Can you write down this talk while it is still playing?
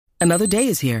Another day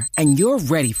is here, and you're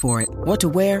ready for it. What to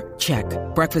wear? Check.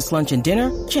 Breakfast, lunch, and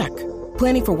dinner? Check.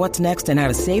 Planning for what's next and how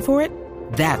to save for it?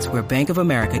 That's where Bank of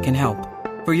America can help.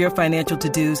 For your financial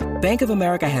to-dos, Bank of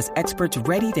America has experts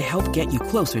ready to help get you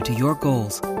closer to your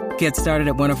goals. Get started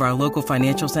at one of our local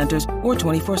financial centers or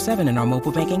 24/7 in our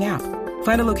mobile banking app.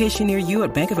 Find a location near you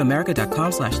at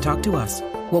bankofamerica.com/talktous.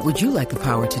 What would you like the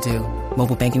power to do?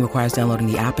 Mobile banking requires downloading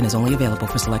the app and is only available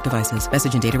for select devices.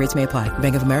 Message and data rates may apply.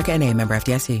 Bank of America N.A., member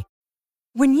FDIC.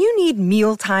 When you need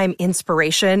mealtime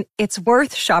inspiration, it's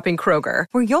worth shopping Kroger,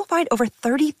 where you'll find over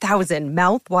 30,000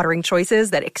 mouth-watering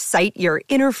choices that excite your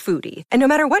inner foodie. And no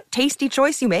matter what tasty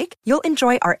choice you make, you'll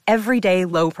enjoy our everyday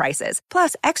low prices,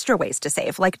 plus extra ways to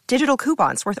save, like digital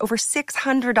coupons worth over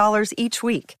 $600 each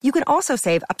week. You can also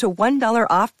save up to $1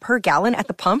 off per gallon at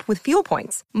the pump with fuel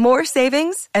points. More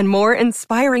savings and more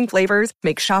inspiring flavors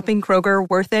make shopping Kroger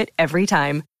worth it every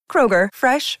time. Kroger,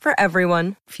 fresh for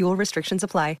everyone. Fuel restrictions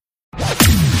apply.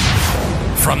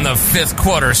 From the Fifth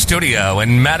Quarter Studio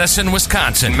in Madison,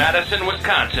 Wisconsin,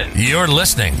 you're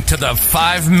listening to the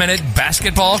 5-Minute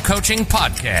Basketball Coaching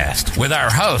Podcast with our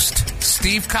host,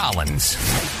 Steve Collins.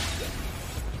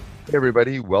 Hey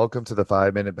everybody, welcome to the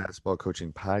 5-Minute Basketball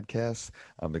Coaching Podcast.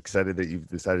 I'm excited that you've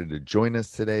decided to join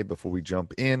us today. Before we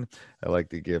jump in, I'd like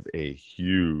to give a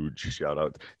huge shout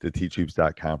out to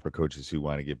teachhoops.com for coaches who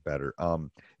want to get better.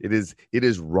 It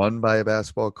is run by a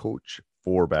basketball coach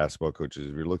for basketball coaches.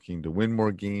 If you're looking to win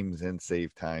more games and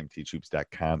save time,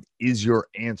 teachhoops.com is your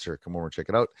answer. Come over, check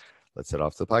it out. Let's head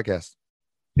off to the podcast.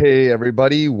 Hey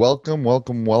everybody, welcome.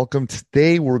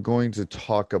 Today we're going to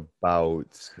talk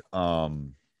about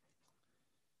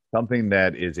something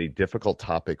that is a difficult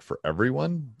topic for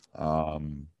everyone,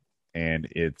 and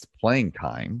it's playing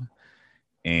time.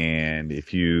 And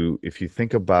if you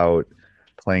think about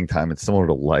playing time, it's similar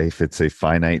to life. It's a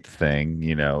finite thing.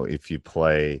 If you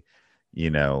play, maybe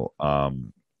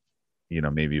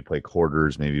you play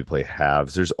quarters, maybe you play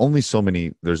halves. There's only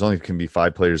can be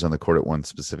 5 players on the court at one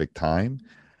specific time.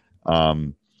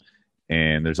 And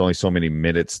there's only so many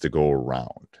minutes to go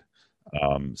around.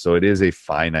 So it is a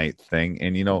finite thing.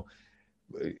 And,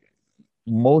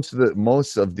 most of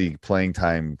the playing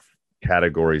time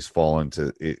categories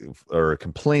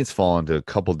complaints fall into a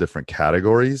couple different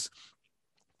categories.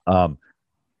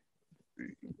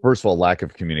 First of all, lack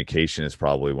of communication is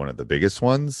probably one of the biggest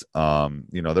ones. They're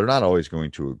not always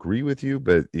going to agree with you,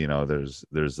 but there's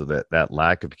that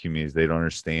lack of communication. They don't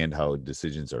understand how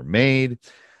decisions are made.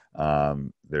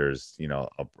 There's a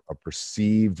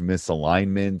perceived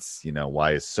misalignments.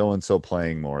 Why is so-and-so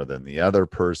playing more than the other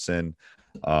person?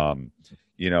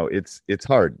 It's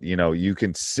hard. You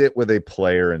can sit with a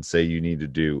player and say you need to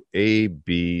do A,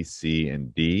 B, C,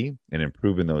 and D and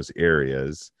improve in those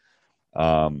areas.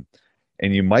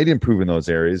 And you might improve in those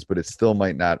areas, but it still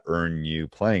might not earn you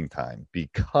playing time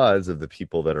because of the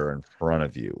people that are in front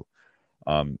of you.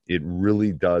 It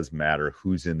really does matter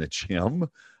who's in the gym.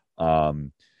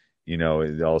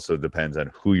 It also depends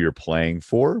on who you're playing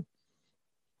for.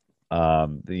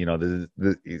 The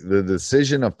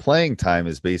decision of playing time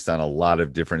is based on a lot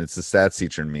of different, it's the stats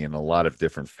teacher in me, and a lot of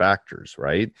different factors,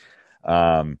 right?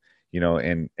 And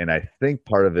I think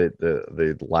part of it,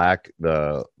 the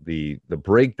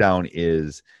breakdown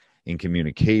is in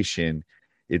communication.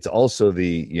 It's also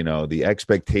the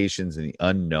expectations and the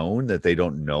unknown that they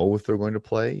don't know if they're going to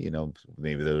play.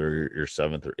 Maybe they're your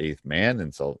 7th or 8th man,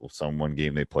 and so one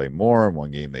game they play more, and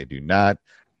one game they do not.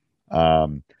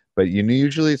 But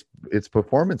usually it's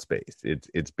performance based.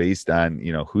 It's based on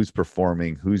who's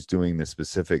performing, who's doing the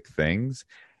specific things,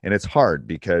 and it's hard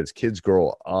because kids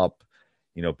grow up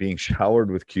being showered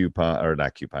with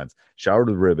showered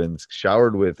with ribbons,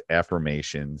 showered with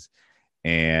affirmations.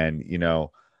 And,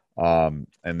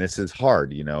 and this is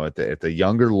hard, at the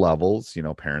younger levels,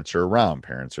 parents are around,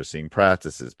 parents are seeing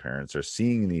practices, parents are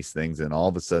seeing these things. And all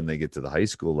of a sudden they get to the high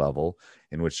school level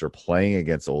in which they're playing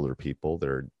against older people.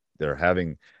 They're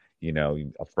having,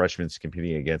 a freshman's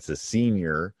competing against a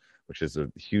senior, which is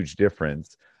a huge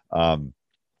difference.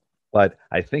 But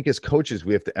I think as coaches,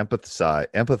 we have to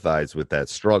empathize with that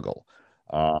struggle.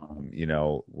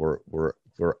 We're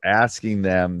asking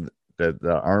them that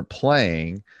aren't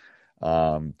playing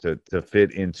to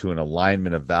fit into an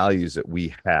alignment of values that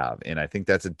we have, and I think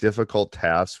that's a difficult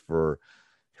task for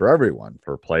everyone,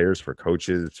 for players, for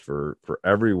coaches, for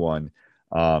everyone.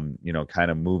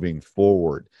 Kind of moving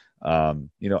forward.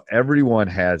 Everyone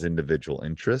has individual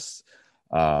interests.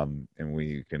 And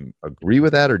we can agree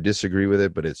with that or disagree with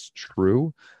it, but it's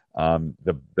true.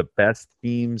 The best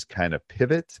teams kind of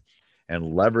pivot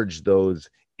and leverage those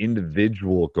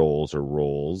individual goals or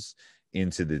roles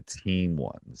into the team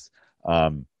ones.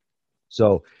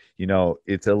 So,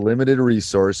 it's a limited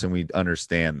resource and we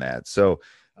understand that. So,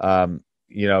 how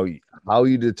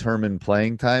you determine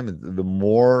playing time, the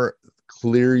more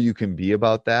clear you can be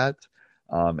about that,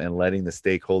 and letting the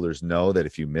stakeholders know that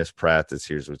if you miss practice,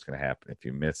 here's what's going to happen. If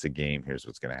you miss a game, here's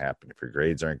what's going to happen. If your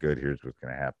grades aren't good, here's what's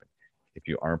going to happen. If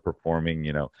you aren't performing,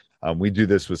 we do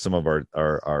this with some of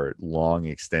our long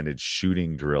extended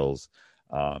shooting drills.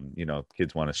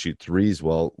 Kids want to shoot threes.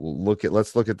 Well,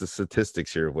 let's look at the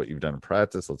statistics here of what you've done in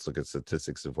practice. Let's look at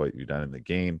statistics of what you've done in the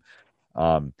game.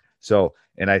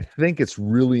 And I think it's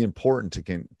really important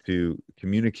to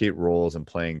communicate roles and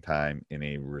playing time in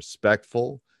a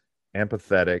respectful,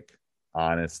 empathetic,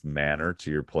 honest manner to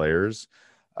your players.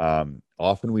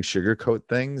 Often we sugarcoat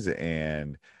things,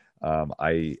 and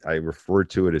I refer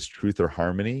to it as truth or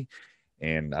harmony,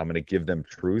 and I'm going to give them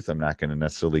truth. I'm not going to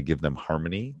necessarily give them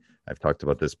harmony. I've talked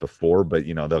about this before, but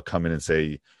they'll come in and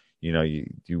say,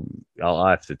 I'll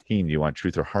ask the team, do you want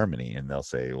truth or harmony? And they'll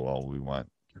say, well, we want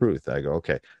truth. I go,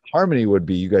 okay. Harmony would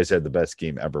be, you guys had the best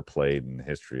game ever played in the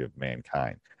history of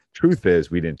mankind. Truth is,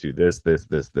 we didn't do this.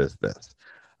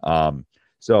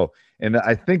 And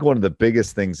I think one of the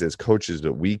biggest things as coaches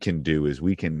that we can do is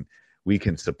we can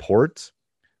support,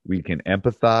 we can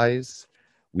empathize,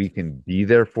 we can be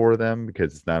there for them,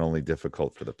 because it's not only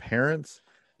difficult for the parents,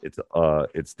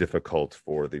 it's difficult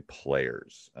for the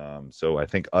players. So I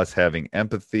think us having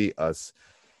empathy, us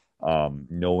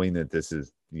knowing that this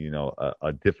is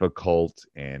a difficult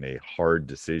and a hard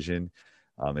decision,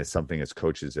 is something as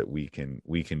coaches that we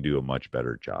can do a much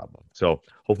better job of. So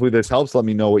hopefully this helps. Let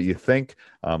me know what you think.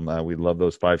 We'd love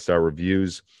those 5-star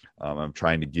reviews. I'm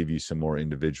trying to give you some more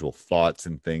individual thoughts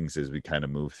and things as we kind of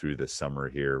move through the summer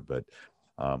here, but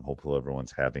hopefully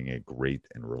everyone's having a great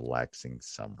and relaxing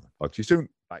summer. Talk to you soon.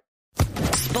 Bye.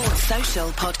 Sports Social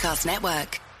Podcast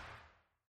Network.